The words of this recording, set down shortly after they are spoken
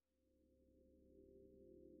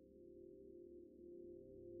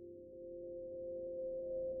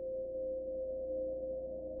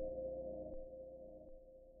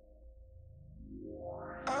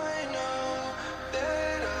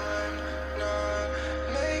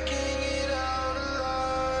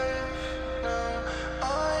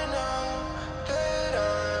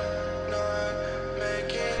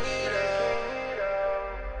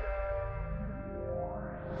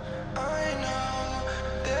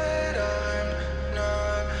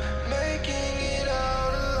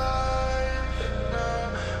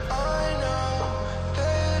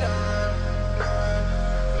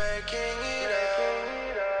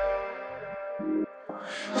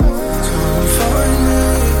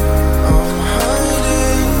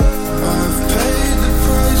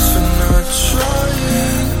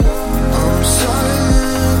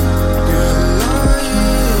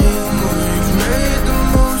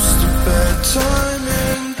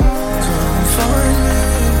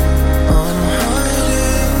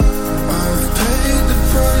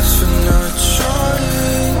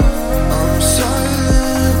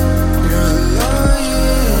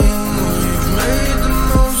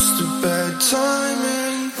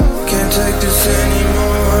take this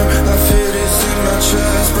anymore. I feel this in my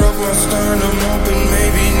chest. Broke my sternum open,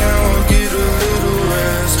 maybe now I'll get a little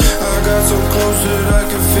rest. I got so close that I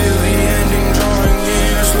could feel the ending drawing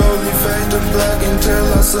near. Slowly fade to black until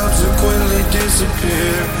I subsequently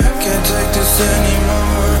disappear. Can't take this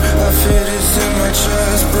anymore. I feel this in my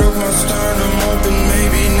chest. Broke my sternum open,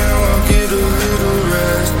 maybe now I'll get a little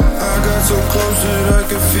rest. I got so close that I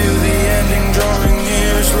could feel the ending drawing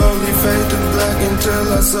near. Slowly fade to black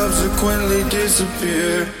until I subsequently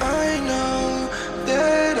disappear. I know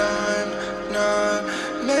that I'm not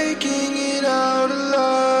making it out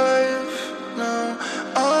alive. No,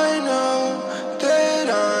 I know that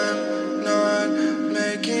I'm not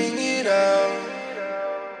making it out.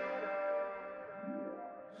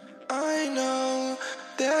 I know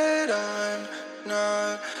that I'm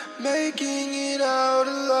not making it out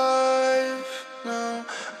alive. No,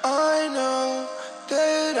 I know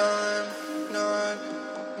that I'm